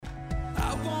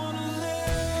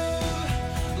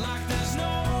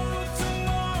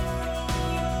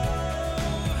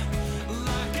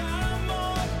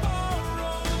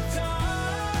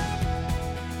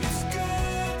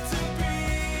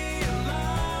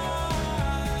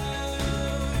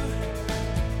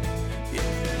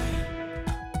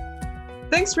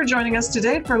Thanks for joining us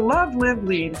today for Love, Live,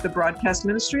 Lead, the broadcast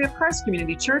ministry of Christ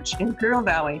Community Church in Imperial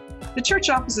Valley. The church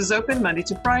office is open Monday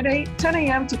to Friday, 10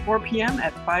 a.m. to 4 p.m.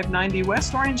 at 590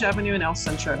 West Orange Avenue in El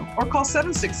Centro, or call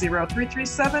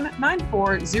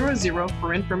 760-337-9400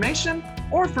 for information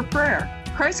or for prayer.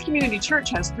 Christ Community Church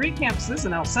has 3 campuses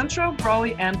in El Centro,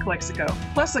 Brawley, and Calexico,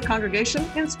 plus a congregation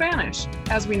in Spanish.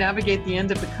 As we navigate the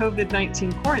end of the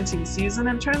COVID-19 quarantine season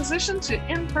and transition to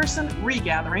in-person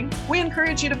regathering, we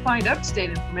encourage you to find up-to-date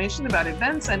information about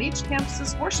events and each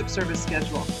campus's worship service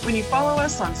schedule when you follow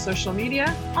us on social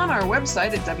media, on our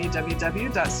website at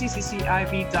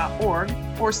www.cccIV.org,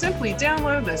 or simply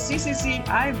download the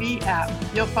CCCIV app.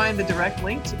 You'll find the direct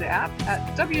link to the app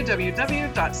at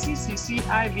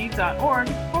www.cccIV.org/get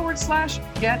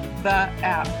the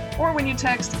app, or when you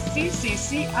text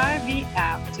CCCIV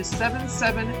app to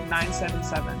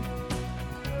 77977.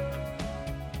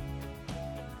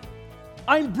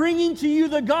 I'm bringing to you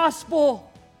the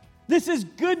gospel. This is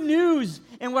good news.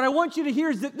 And what I want you to hear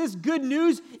is that this good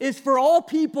news is for all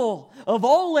people, of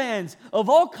all lands, of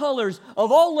all colors,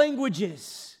 of all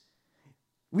languages.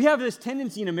 We have this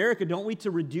tendency in America, don't we,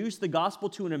 to reduce the gospel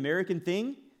to an American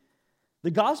thing?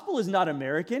 The gospel is not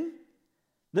American.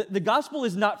 The gospel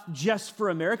is not just for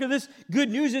America. This good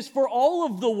news is for all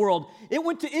of the world. It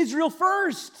went to Israel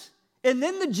first, and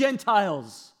then the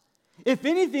Gentiles. If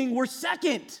anything, we're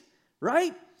second,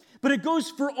 right? But it goes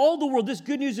for all the world. This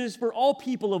good news is for all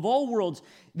people of all worlds.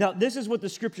 Now, this is what the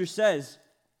scripture says.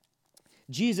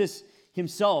 Jesus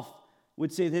himself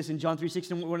would say this in John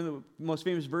 3:16, one of the most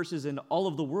famous verses in all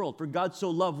of the world. For God so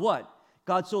loved what?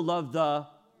 God so loved the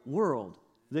world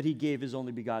that he gave his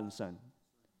only begotten Son.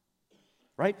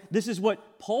 Right? This is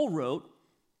what Paul wrote.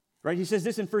 Right? He says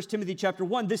this in 1 Timothy chapter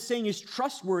 1. This saying is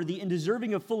trustworthy and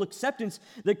deserving of full acceptance,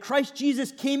 that Christ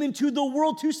Jesus came into the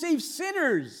world to save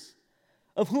sinners,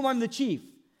 of whom I'm the chief.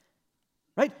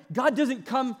 Right? God doesn't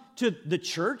come to the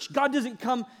church. God doesn't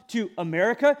come to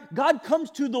America. God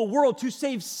comes to the world to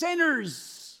save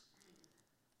sinners.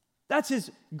 That's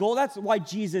his goal. That's why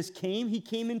Jesus came. He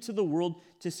came into the world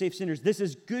to save sinners. This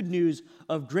is good news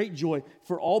of great joy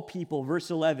for all people. Verse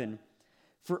 11.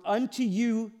 For unto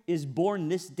you is born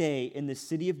this day in the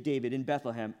city of David in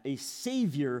Bethlehem a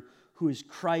Savior who is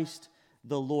Christ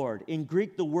the Lord. In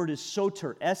Greek, the word is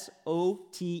soter,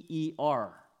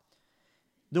 S-O-T-E-R.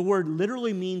 The word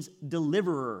literally means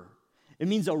deliverer. It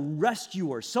means a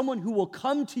rescuer, someone who will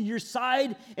come to your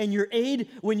side and your aid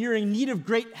when you're in need of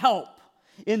great help.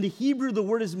 In the Hebrew, the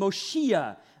word is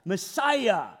Moshiach,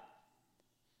 Messiah.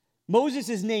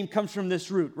 Moses' name comes from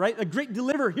this root, right? A great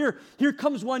deliverer. Here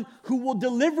comes one who will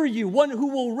deliver you, one who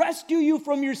will rescue you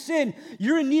from your sin.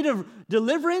 You're in need of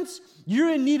deliverance.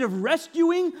 You're in need of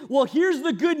rescuing. Well, here's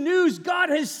the good news. God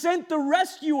has sent the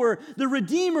rescuer, the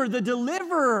redeemer, the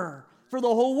deliverer for the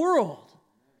whole world.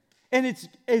 And it's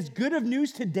as good of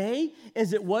news today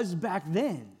as it was back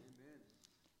then.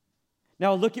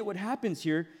 Now look at what happens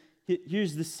here.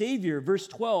 Here's the Savior, verse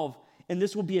 12. And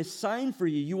this will be a sign for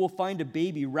you. You will find a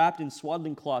baby wrapped in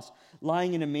swaddling cloths,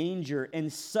 lying in a manger.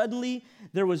 And suddenly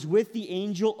there was with the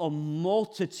angel a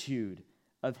multitude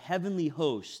of heavenly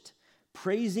hosts,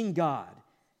 praising God.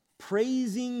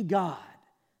 Praising God.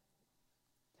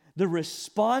 The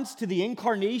response to the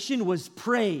incarnation was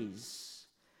praise.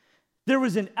 There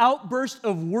was an outburst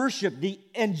of worship. The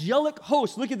angelic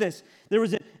host, look at this. There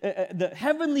was the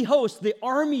heavenly host, the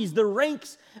armies, the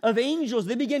ranks of angels.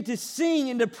 They began to sing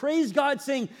and to praise God,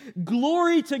 saying,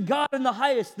 glory to God in the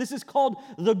highest. This is called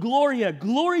the Gloria.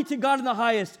 Glory to God in the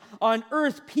highest. On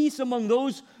earth, peace among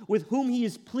those with whom he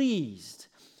is pleased.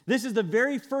 This is the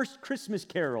very first Christmas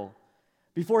carol.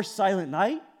 Before Silent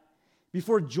Night,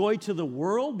 before Joy to the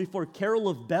World, before Carol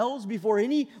of Bells, before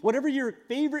whatever your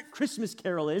favorite Christmas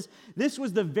carol is, this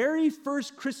was the very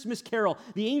first Christmas carol.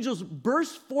 The angels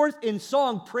burst forth in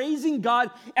song, praising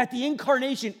God at the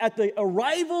incarnation, at the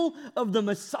arrival of the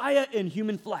Messiah in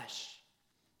human flesh.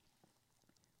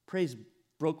 Praise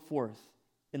broke forth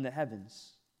in the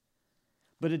heavens.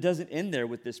 But it doesn't end there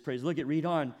with this praise. Read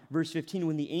on, verse 15.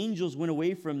 When the angels went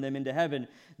away from them into heaven,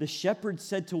 the shepherds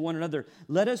said to one another,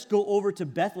 let us go over to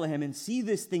Bethlehem and see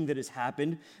this thing that has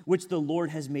happened, which the Lord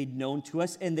has made known to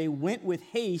us. And they went with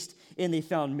haste, and they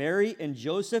found Mary and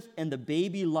Joseph and the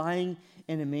baby lying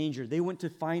in a manger. They went to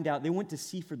find out. They went to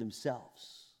see for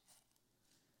themselves.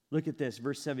 Look at this,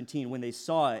 verse 17. When they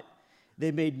saw it,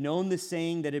 they made known the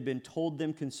saying that had been told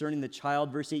them concerning the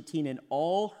child. Verse 18, and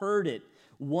all heard it,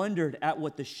 wondered at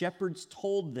what the shepherds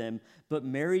told them, but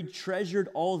Mary treasured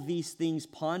all these things,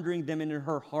 pondering them in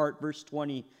her heart. Verse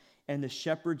 20, and the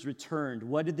shepherds returned.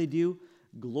 What did they do?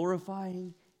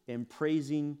 Glorifying and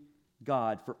praising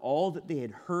God for all that they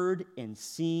had heard and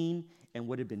seen and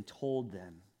what had been told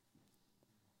them.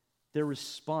 Their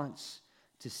response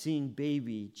to seeing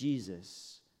baby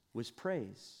Jesus was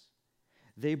praise.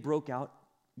 They broke out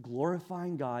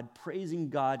glorifying God, praising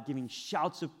God, giving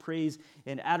shouts of praise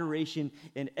and adoration,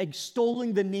 and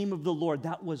extolling the name of the Lord.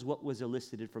 That was what was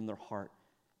elicited from their heart.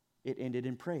 It ended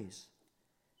in praise.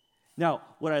 Now,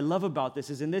 what I love about this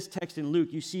is in this text in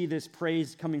Luke, you see this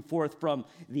praise coming forth from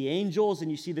the angels, and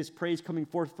you see this praise coming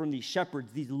forth from these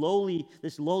shepherds, this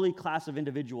lowly class of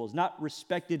individuals, not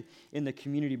respected in the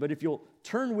community. But if you'll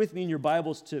turn with me in your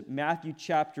Bibles to Matthew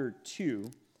chapter 2,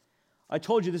 I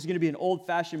told you this is going to be an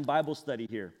old-fashioned Bible study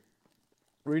here.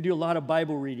 We're going to do a lot of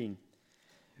Bible reading.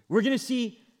 We're going to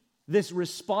see this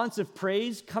response of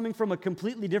praise coming from a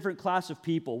completely different class of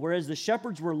people. Whereas the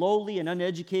shepherds were lowly and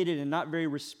uneducated and not very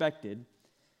respected,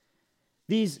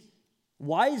 these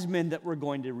wise men that we're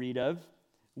going to read of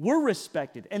were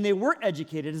respected and they were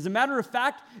educated. As a matter of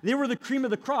fact, they were the cream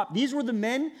of the crop. These were the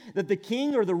men that the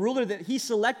king or the ruler that he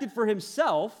selected for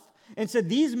himself and said,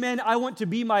 these men I want to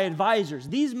be my advisors.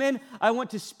 These men I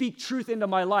want to speak truth into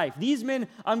my life. These men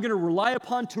I'm going to rely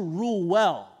upon to rule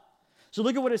well. So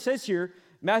look at what it says here.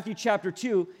 Matthew chapter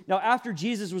 2, now after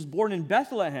Jesus was born in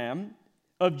Bethlehem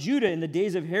of Judah in the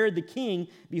days of Herod the king,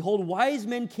 behold, wise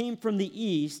men came from the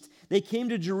east. They came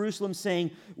to Jerusalem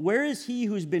saying, where is he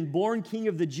who's been born king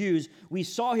of the Jews? We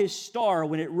saw his star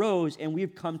when it rose, and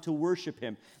we've come to worship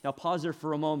him. Now pause there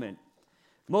for a moment.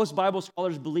 Most Bible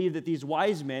scholars believe that these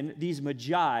wise men, these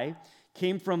magi,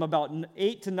 came from about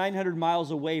 800 to 900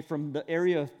 miles away from the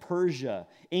area of Persia,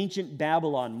 ancient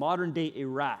Babylon, modern-day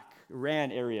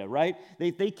Iran area, right?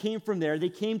 They came from there. They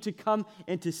came to come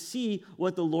and to see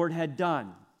what the Lord had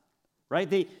done, right?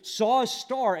 They saw a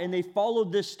star and they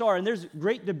followed this star. And there's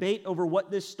great debate over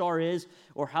what this star is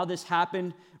or how this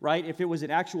happened, right? If it was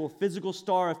an actual physical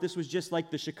star, if this was just like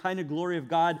the Shekinah glory of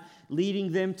God leading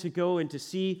them to go and to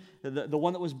see the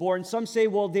one that was born. Some say,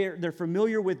 well, they're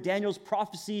familiar with Daniel's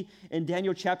prophecy in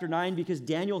Daniel chapter 9 because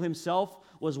Daniel himself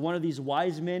was one of these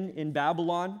wise men in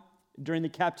Babylon during the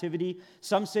captivity.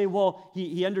 Some say, well,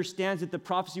 he understands that the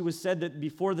prophecy was said that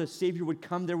before the Savior would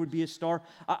come, there would be a star.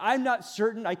 I'm not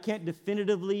certain. I can't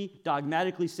definitively,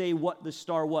 dogmatically say what the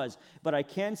star was, but I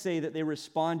can say that they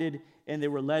responded and they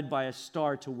were led by a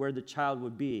star to where the child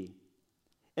would be.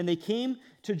 And they came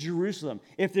to Jerusalem.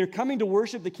 If they're coming to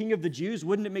worship the King of the Jews,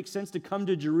 wouldn't it make sense to come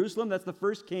to Jerusalem? That's the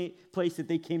first place that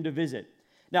they came to visit.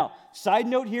 Now, side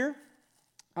note here,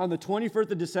 on the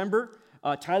 21st of December,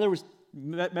 Tyler was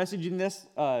messaging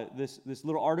this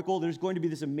little article. There's going to be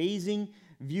this amazing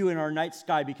view in our night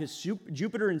sky because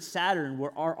Jupiter and Saturn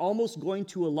are almost going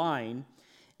to align,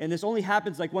 and this only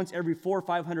happens like once every 400 or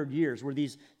 500 years where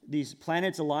these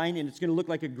planets align, and it's going to look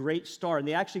like a great star, and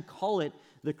they actually call it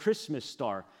the Christmas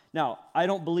star. Now, I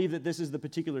don't believe that this is the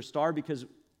particular star because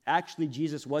actually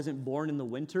Jesus wasn't born in the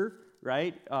winter,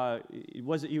 right? He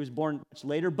was born much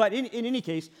later, but in any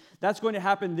case, that's going to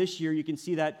happen this year. You can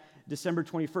see that December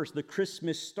 21st, the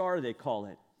Christmas star, they call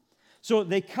it. So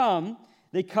they come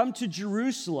to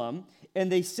Jerusalem,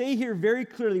 and they say here very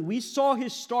clearly, we saw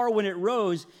his star when it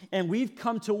rose, and we've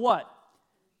come to what?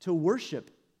 To worship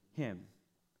him.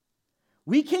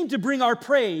 We came to bring our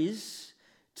praise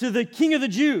to the King of the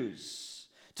Jews,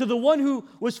 to the one who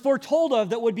was foretold of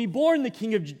that would be born the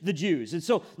King of the Jews. And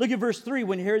so look at verse 3.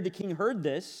 When Herod the king heard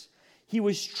this, he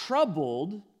was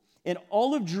troubled, and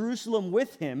all of Jerusalem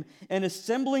with him, and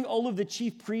assembling all of the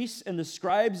chief priests and the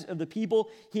scribes of the people,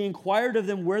 he inquired of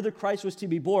them where the Christ was to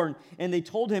be born. And they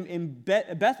told him, in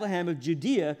Bethlehem of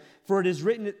Judea, for it is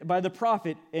written by the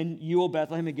prophet, and you, O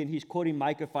Bethlehem, again, he's quoting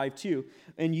Micah 5:2,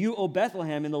 and you, O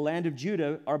Bethlehem, in the land of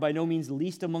Judah, are by no means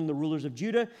least among the rulers of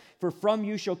Judah, for from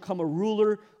you shall come a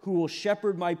ruler who will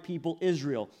shepherd my people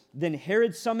Israel. Then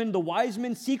Herod summoned the wise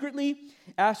men secretly,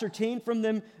 ascertained from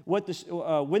them when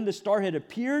the star had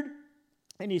appeared,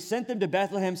 and he sent them to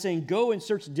Bethlehem, saying, go and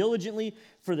search diligently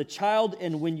for the child,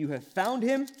 and when you have found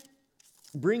him,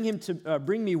 bring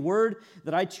me word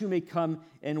that I too may come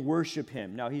and worship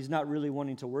him. Now, he's not really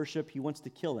wanting to worship. He wants to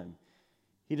kill him.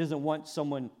 He doesn't want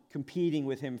someone competing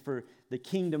with him for the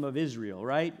kingdom of Israel,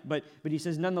 right? But he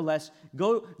says, nonetheless,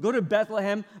 go to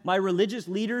Bethlehem. My religious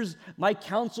leaders, my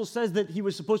council says that he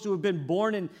was supposed to have been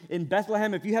born in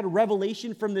Bethlehem. If you had a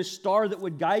revelation from this star that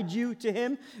would guide you to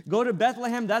him, go to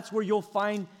Bethlehem. That's where you'll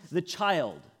find the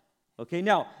child. Okay,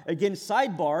 now, again,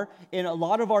 sidebar, in a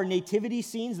lot of our nativity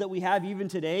scenes that we have even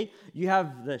today, you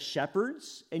have the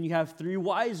shepherds and you have three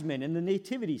wise men in the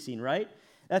nativity scene, right?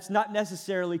 that's not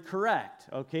necessarily correct,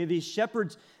 okay? The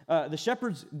shepherds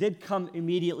did come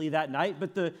immediately that night,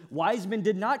 but the wise men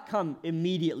did not come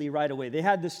immediately right away. They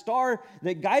had the star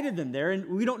that guided them there, and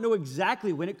we don't know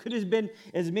exactly when. It could have been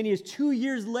as many as 2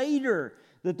 years later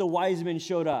that the wise men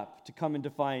showed up to come and to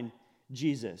find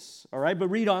Jesus, all right? But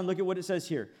read on, look at what it says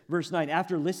here. Verse 9,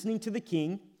 after listening to the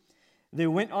king, they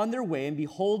went on their way, and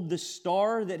behold, the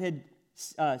star that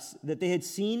they had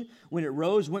seen when it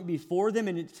rose went before them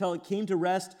until it came to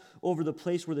rest over the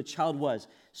place where the child was.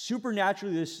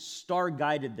 Supernaturally, this star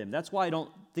guided them. That's why I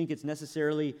don't think it's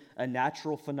necessarily a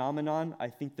natural phenomenon. I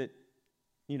think that,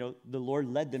 the Lord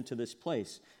led them to this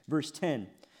place. Verse 10,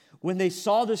 when they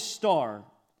saw the star,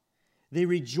 they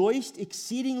rejoiced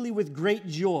exceedingly with great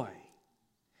joy.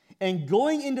 And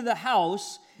going into the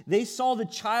house, they saw the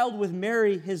child with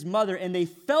Mary, his mother, and they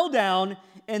fell down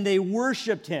and they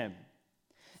worshiped him.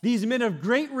 These men of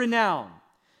great renown,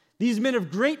 these men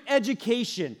of great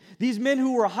education, these men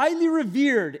who were highly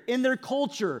revered in their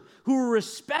culture, who were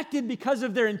respected because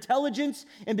of their intelligence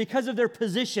and because of their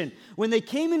position, when they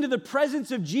came into the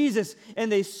presence of Jesus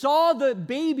and they saw the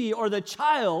baby or the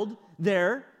child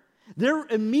there, their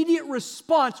immediate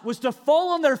response was to fall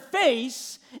on their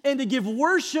face and to give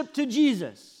worship to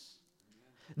Jesus.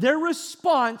 Their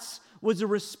response was a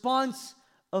response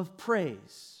of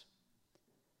praise.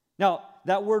 Now,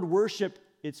 that word worship,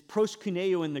 it's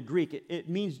proskuneo in the Greek. It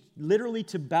means literally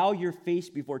to bow your face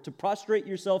before, to prostrate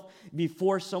yourself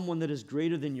before someone that is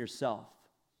greater than yourself.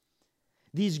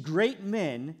 These great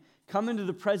men come into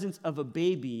the presence of a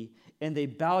baby and they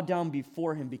bow down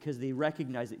before him because they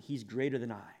recognize that he's greater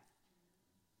than I.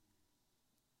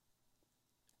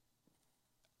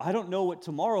 I don't know what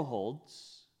tomorrow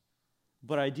holds,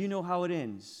 but I do know how it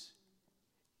ends.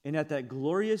 And at that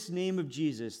glorious name of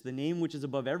Jesus, the name which is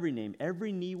above every name,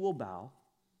 every knee will bow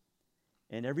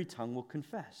and every tongue will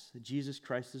confess that Jesus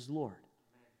Christ is Lord.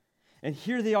 And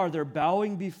here they are, they're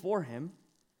bowing before him,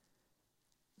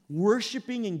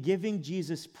 worshiping and giving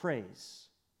Jesus praise.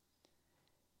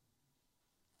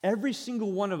 Every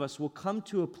single one of us will come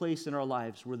to a place in our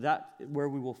lives where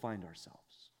we will find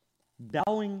ourselves,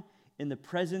 bowing in the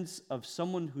presence of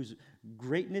someone whose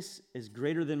greatness is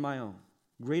greater than my own,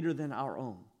 greater than our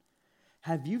own.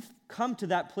 Have you come to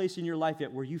that place in your life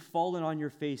yet where you've fallen on your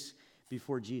face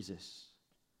before Jesus?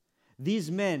 These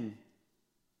men,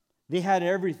 they had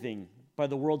everything by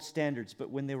the world's standards, but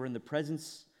when they were in the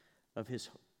presence of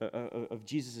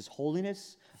Jesus'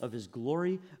 holiness, of his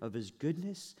glory, of his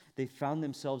goodness, they found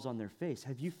themselves on their face.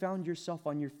 Have you found yourself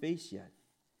on your face yet?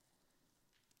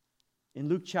 In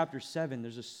Luke chapter 7,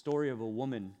 there's a story of a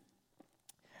woman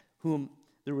whom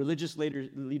the religious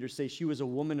leaders say she was a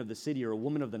woman of the city or a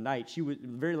woman of the night. She was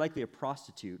very likely a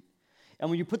prostitute. And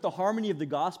when you put the harmony of the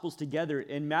Gospels together,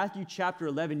 in Matthew chapter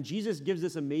 11, Jesus gives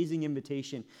this amazing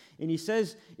invitation. And he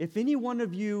says, if any one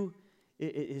of you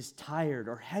is tired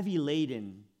or heavy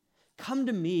laden, come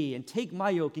to me and take my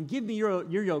yoke and give me your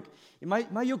yoke.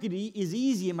 My yoke is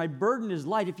easy and my burden is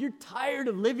light. If you're tired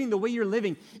of living the way you're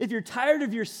living, if you're tired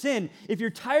of your sin, if you're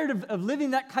tired of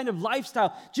living that kind of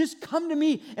lifestyle, just come to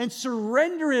me and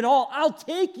surrender it all. I'll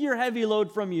take your heavy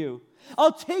load from you.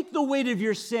 I'll take the weight of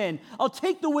your sin. I'll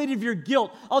take the weight of your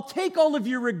guilt. I'll take all of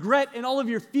your regret and all of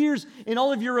your fears and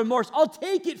all of your remorse. I'll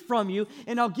take it from you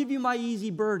and I'll give you my easy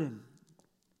burden.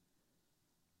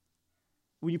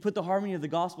 When you put the harmony of the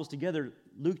Gospels together,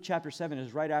 Luke chapter 7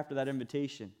 is right after that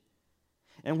invitation.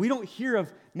 And we don't hear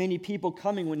of many people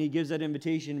coming when he gives that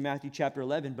invitation in Matthew chapter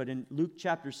 11, but in Luke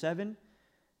chapter 7,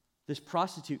 this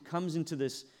prostitute comes into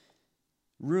this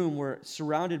room where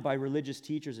surrounded by religious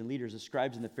teachers and leaders, the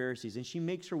scribes and the Pharisees, and she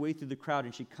makes her way through the crowd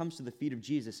and she comes to the feet of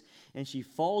Jesus and she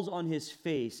falls on his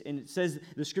face, and it says,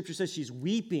 the scripture says she's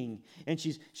weeping and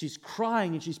she's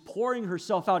crying and she's pouring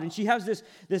herself out, and she has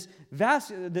this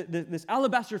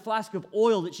alabaster flask of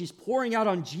oil that she's pouring out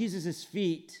on Jesus'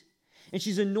 feet, and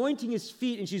she's anointing his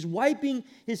feet and she's wiping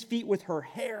his feet with her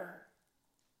hair,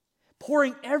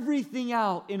 pouring everything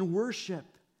out in worship.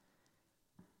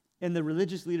 And the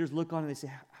religious leaders look on and they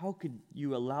say, how could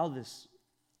you allow this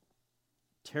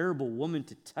terrible woman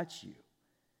to touch you?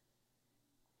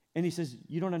 And he says,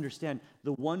 you don't understand.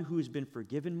 The one who has been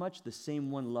forgiven much, the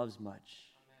same one loves much.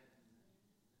 Amen.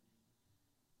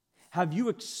 Have you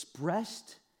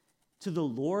expressed to the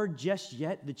Lord just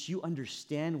yet that you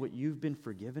understand what you've been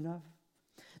forgiven of?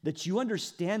 That you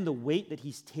understand the weight that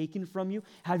he's taken from you?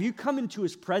 Have you come into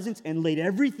his presence and laid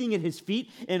everything at his feet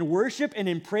in worship and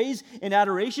in praise and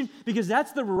adoration? Because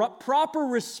that's the proper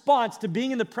response to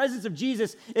being in the presence of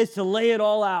Jesus, is to lay it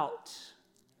all out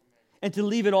and to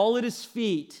leave it all at his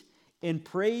feet in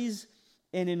praise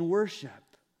and in worship.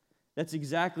 That's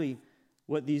exactly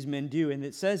what these men do. And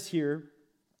it says here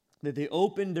that they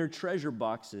open their treasure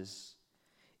boxes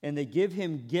and they give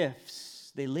him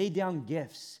gifts. They lay down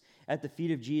gifts at the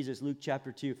feet of Jesus, Luke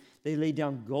chapter 2. They lay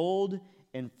down gold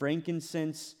and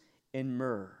frankincense and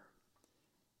myrrh.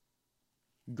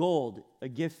 Gold, a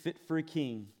gift fit for a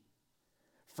king.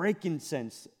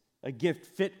 Frankincense, a gift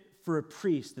fit for a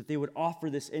priest, that they would offer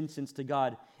this incense to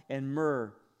God. And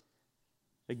myrrh,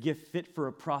 a gift fit for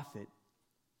a prophet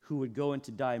who would go in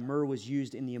to die. Myrrh was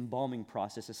used in the embalming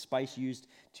process, a spice used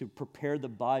to prepare the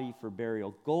body for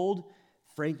burial. Gold,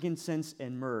 frankincense,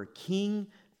 and myrrh. King,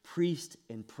 priest,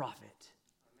 and prophet.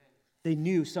 Amen. They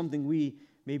knew something we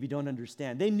maybe don't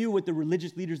understand. They knew what the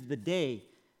religious leaders of the day,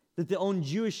 that the own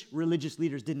Jewish religious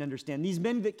leaders didn't understand. These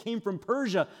men that came from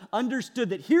Persia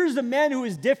understood that here's a man who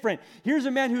is different. Here's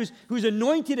a man who's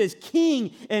anointed as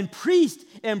king and priest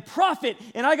and prophet,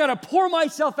 and I got to pour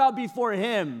myself out before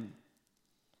him.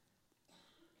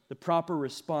 The proper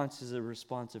response is a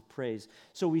response of praise.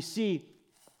 So we see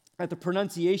at the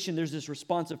pronunciation, there's this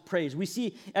response of praise. We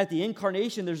see at the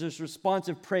incarnation, there's this response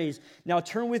of praise. Now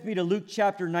turn with me to Luke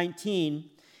chapter 19,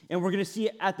 and we're going to see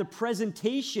at the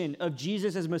presentation of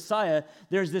Jesus as Messiah,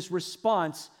 there's this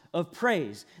response of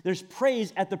praise. There's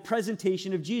praise at the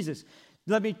presentation of Jesus.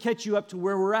 Let me catch you up to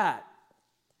where we're at.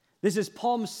 This is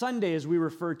Palm Sunday, as we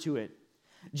refer to it.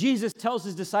 Jesus tells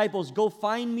his disciples, go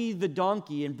find me the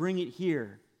donkey and bring it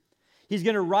here. He's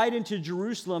going to ride into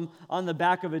Jerusalem on the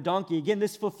back of a donkey. Again,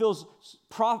 this fulfills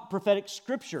prophetic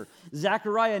scripture.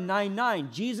 Zechariah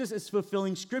 9:9, Jesus is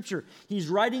fulfilling scripture. He's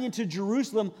riding into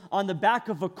Jerusalem on the back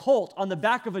of a colt, on the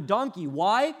back of a donkey.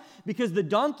 Why? Because the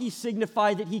donkey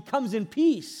signified that he comes in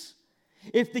peace.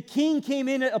 If the king came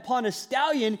in upon a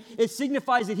stallion, it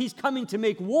signifies that he's coming to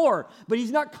make war. But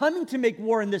he's not coming to make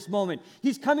war in this moment.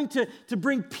 He's coming to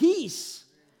bring peace,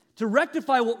 to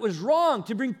rectify what was wrong,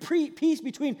 to bring peace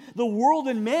between the world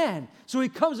and man. So he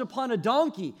comes upon a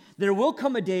donkey. There will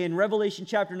come a day in Revelation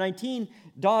chapter 19,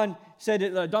 Don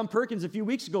Perkins a few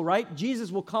weeks ago, right?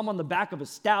 Jesus will come on the back of a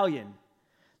stallion,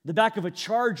 the back of a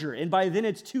charger, and by then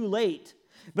it's too late.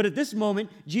 But at this moment,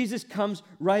 Jesus comes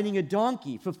riding a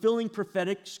donkey, fulfilling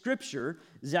prophetic scripture,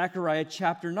 Zechariah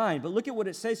chapter 9. But look at what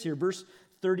it says here, verse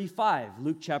 35,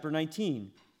 Luke chapter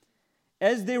 19.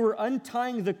 As they were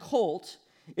untying the colt,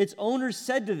 its owners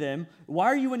said to them, why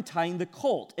are you untying the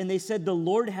colt? And they said, the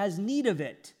Lord has need of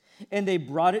it. And they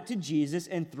brought it to Jesus,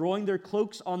 and throwing their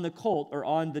cloaks on the colt, or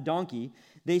on the donkey,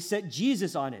 they set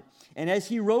Jesus on it. And as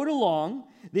he rode along,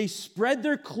 they spread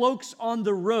their cloaks on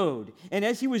the road. And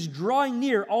as he was drawing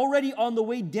near, already on the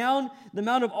way down the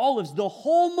Mount of Olives, the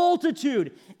whole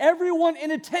multitude, everyone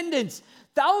in attendance,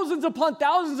 thousands upon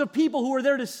thousands of people who were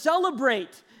there to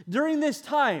celebrate during this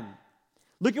time.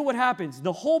 Look at what happens.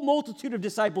 The whole multitude of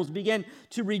disciples began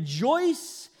to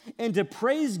rejoice and to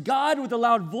praise God with a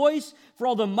loud voice for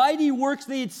all the mighty works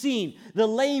they had seen. The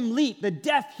lame leap, the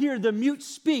deaf hear, the mute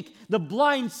speak, the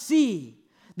blind see,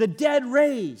 the dead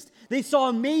raised. They saw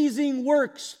amazing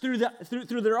works through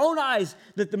their own eyes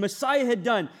that the Messiah had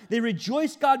done. They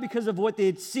rejoiced God because of what they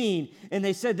had seen. And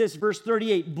they said this, verse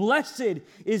 38, blessed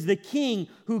is the King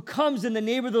who comes in the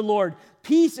name of the Lord.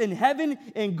 Peace in heaven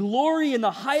and glory in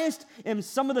the highest. And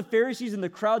some of the Pharisees in the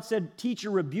crowd said, teacher,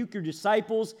 rebuke your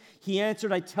disciples. He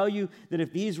answered, I tell you that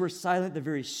if these were silent, the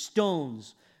very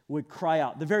stones would cry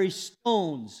out. The very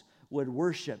stones would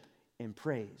worship and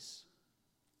praise.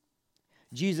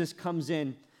 Jesus comes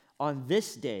in on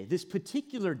this day, this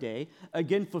particular day,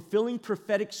 again, fulfilling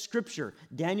prophetic scripture.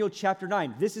 Daniel chapter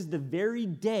 9. This is the very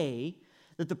day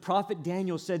that the prophet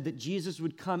Daniel said that Jesus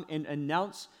would come and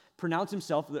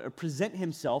present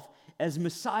himself as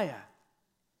Messiah.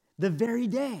 The very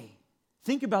day.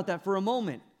 Think about that for a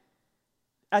moment.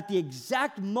 At the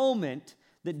exact moment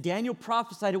that Daniel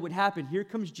prophesied it would happen, here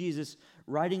comes Jesus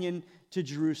riding into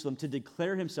Jerusalem to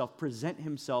declare himself, present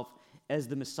himself as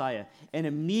the Messiah. And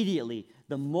immediately,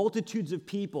 the multitudes of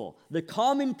people, the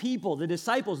common people, the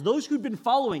disciples, those who'd been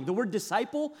following, the word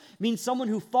disciple means someone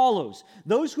who follows.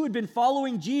 Those who had been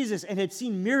following Jesus and had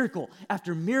seen miracle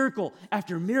after miracle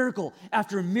after miracle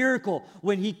after miracle,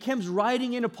 when he comes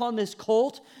riding in upon this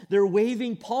colt, they're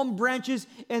waving palm branches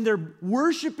and they're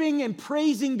worshiping and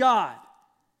praising God.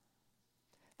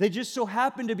 They just so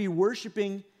happen to be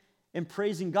worshiping and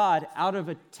praising God out of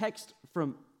a text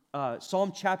from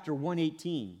Psalm chapter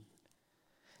 118.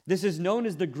 This is known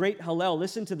as the Great Hallel.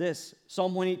 Listen to this.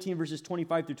 Psalm 118 verses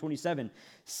 25 through 27.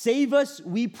 Save us,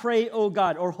 we pray, O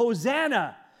God. Or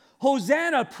Hosanna.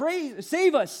 Hosanna,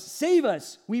 save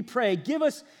us, we pray. Give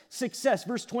us success.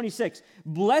 Verse 26,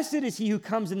 blessed is he who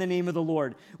comes in the name of the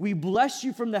Lord. We bless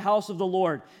you from the house of the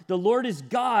Lord. The Lord is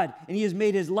God, and he has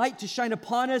made his light to shine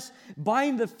upon us.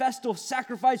 Bind the festal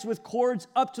sacrifice with cords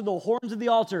up to the horns of the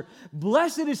altar.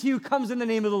 Blessed is he who comes in the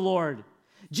name of the Lord.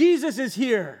 Jesus is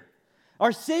here.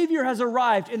 Our Savior has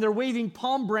arrived, and they're waving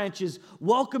palm branches,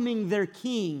 welcoming their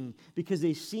King, because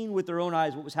they've seen with their own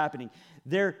eyes what was happening.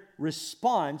 Their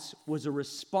response was a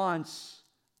response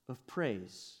of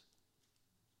praise.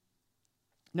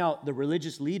 Now, the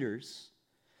religious leaders,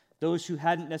 those who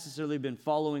hadn't necessarily been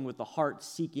following with the heart,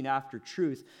 seeking after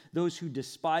truth, those who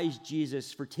despised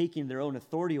Jesus for taking their own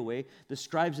authority away, the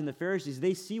scribes and the Pharisees,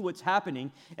 they see what's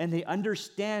happening, and they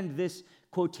understand this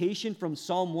quotation from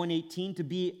Psalm 118 to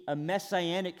be a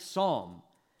messianic psalm.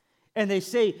 And they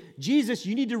say, Jesus,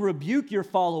 you need to rebuke your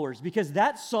followers because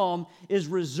that psalm is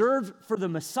reserved for the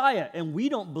Messiah, and we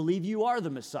don't believe you are the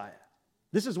Messiah.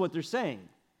 This is what they're saying.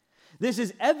 This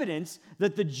is evidence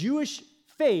that the Jewish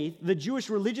faith, the Jewish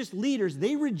religious leaders,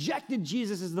 they rejected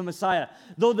Jesus as the Messiah.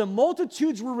 Though the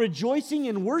multitudes were rejoicing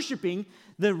and worshiping,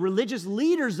 the religious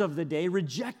leaders of the day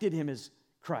rejected him as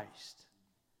Christ.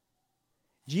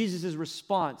 Jesus'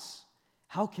 response,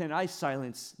 how can I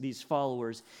silence these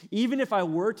followers? Even if I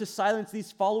were to silence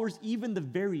these followers, even the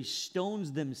very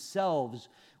stones themselves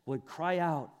would cry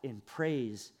out in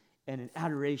praise and in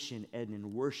adoration and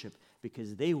in worship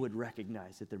because they would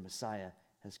recognize that their Messiah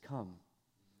has come.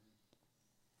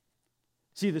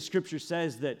 See, the scripture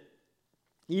says that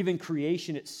even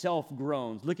creation itself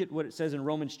groans. Look at what it says in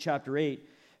Romans chapter 8.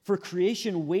 For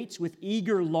creation waits with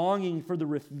eager longing for the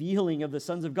revealing of the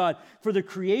sons of God. For the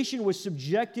creation was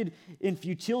subjected in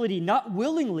futility, not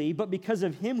willingly, but because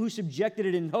of him who subjected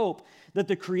it in hope, that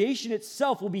the creation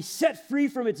itself will be set free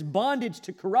from its bondage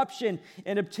to corruption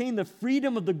and obtain the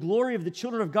freedom of the glory of the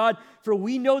children of God. For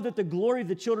we know that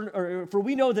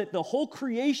the whole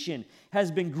creation has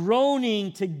been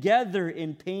groaning together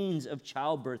in pains of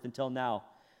childbirth until now.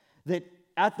 That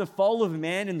at the fall of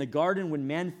man in the garden, when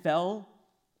man fell,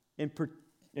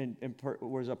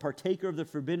 was a partaker of the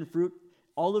forbidden fruit,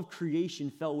 all of creation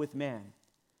fell with man.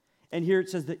 And here it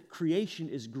says that creation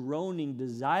is groaning,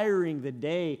 desiring the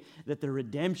day that the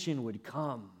redemption would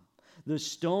come. The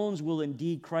stones will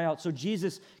indeed cry out. So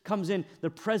Jesus comes in, the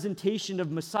presentation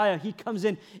of Messiah. He comes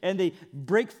in and they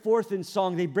break forth in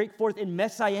song. They break forth in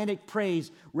messianic praise,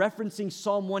 referencing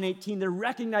Psalm 118. They're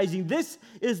recognizing this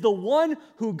is the one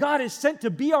who God has sent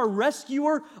to be our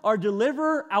rescuer, our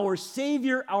deliverer, our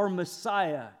Savior, our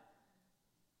Messiah.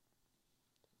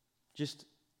 Just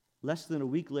less than a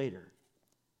week later,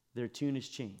 their tune has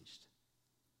changed.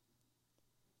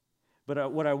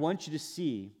 But what I want you to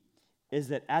see is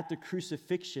that at the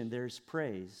crucifixion, there's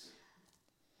praise.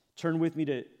 Turn with me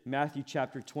to Matthew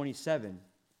chapter 27.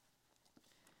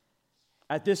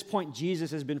 At this point,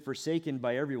 Jesus has been forsaken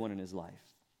by everyone in his life.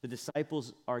 The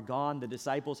disciples are gone. The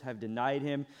disciples have denied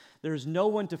him. There's no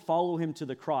one to follow him to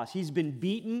the cross. He's been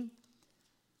beaten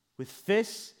with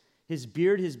fists. His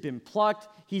beard has been plucked.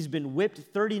 He's been whipped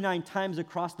 39 times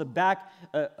across the back.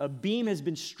 A beam has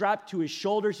been strapped to his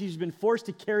shoulders. He's been forced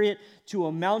to carry it to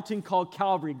a mountain called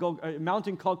Calvary,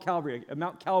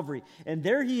 Mount Calvary. And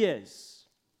there he is.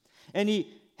 And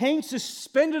he hangs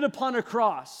suspended upon a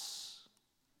cross.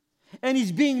 And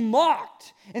he's being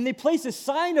mocked. And they place a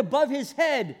sign above his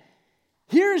head.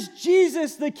 Here's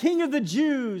Jesus, the King of the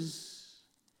Jews.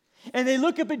 And they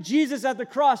look up at Jesus at the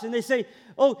cross and they say,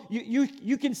 oh,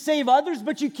 you can save others,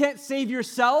 but you can't save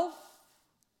yourself?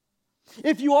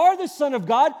 If you are the Son of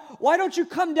God, why don't you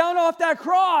come down off that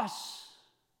cross?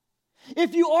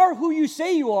 If you are who you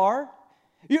say you are,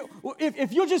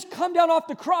 if you'll just come down off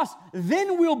the cross,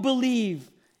 then we'll believe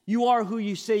you are who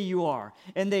you say you are.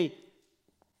 And they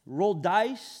roll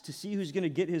dice to see who's going to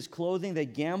get his clothing. They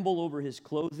gamble over his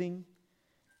clothing.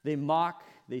 They mock,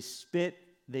 they spit,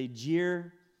 they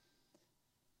jeer.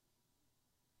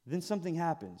 Then something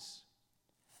happens.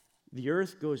 The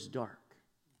earth goes dark.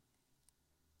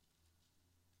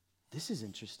 This is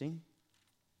interesting.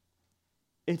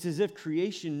 It's as if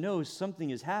creation knows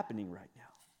something is happening right now.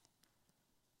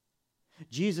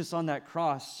 Jesus on that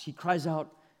cross, he cries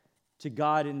out to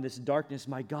God in this darkness,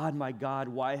 my God,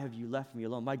 why have you left me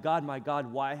alone? My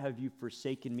God, why have you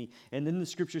forsaken me? And then the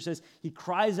scripture says, he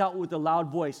cries out with a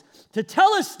loud voice,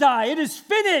 Tetelestai, it is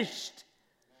finished.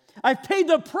 I've paid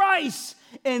the price.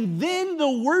 And then the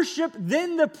worship,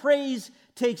 then the praise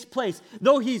takes place.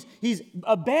 Though he's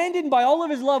abandoned by all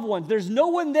of his loved ones, there's no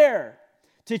one there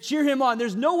to cheer him on.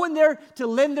 There's no one there to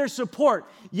lend their support.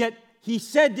 Yet he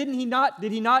said, did he not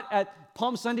at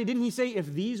Palm Sunday, didn't he say, if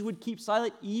these would keep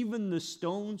silent, even the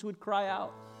stones would cry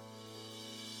out?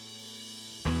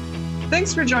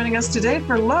 Thanks for joining us today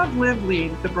for Love, Live,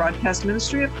 Lead, the broadcast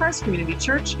ministry of Christ Community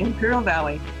Church, Imperial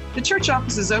Valley. The church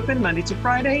office is open Monday to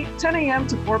Friday, 10 a.m.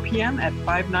 to 4 p.m. at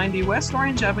 590 West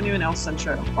Orange Avenue in El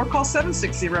Centro, or call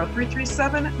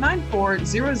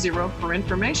 760-337-9400 for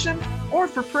information or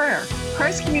for prayer.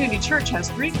 Christ Community Church has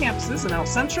 3 campuses in El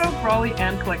Centro, Brawley,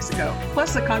 and Calexico,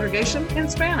 plus a congregation in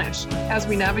Spanish. As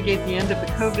we navigate the end of the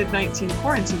COVID-19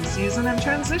 quarantine season and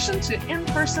transition to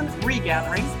in-person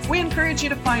regathering, we encourage you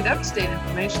to find up-to-date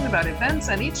information about events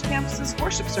and each campus's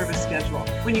worship service schedule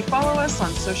when you follow us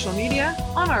on social media,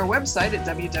 on our website at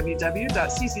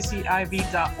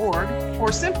www.cccIV.org,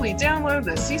 or simply download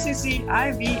the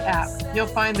CCCIV app. You'll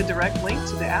find the direct link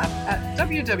to the app at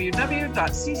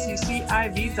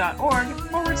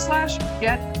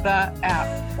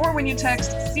www.cccIV.org/get-the-app, or when you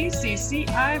text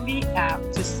CCCIV app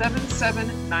to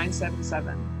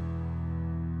 77977.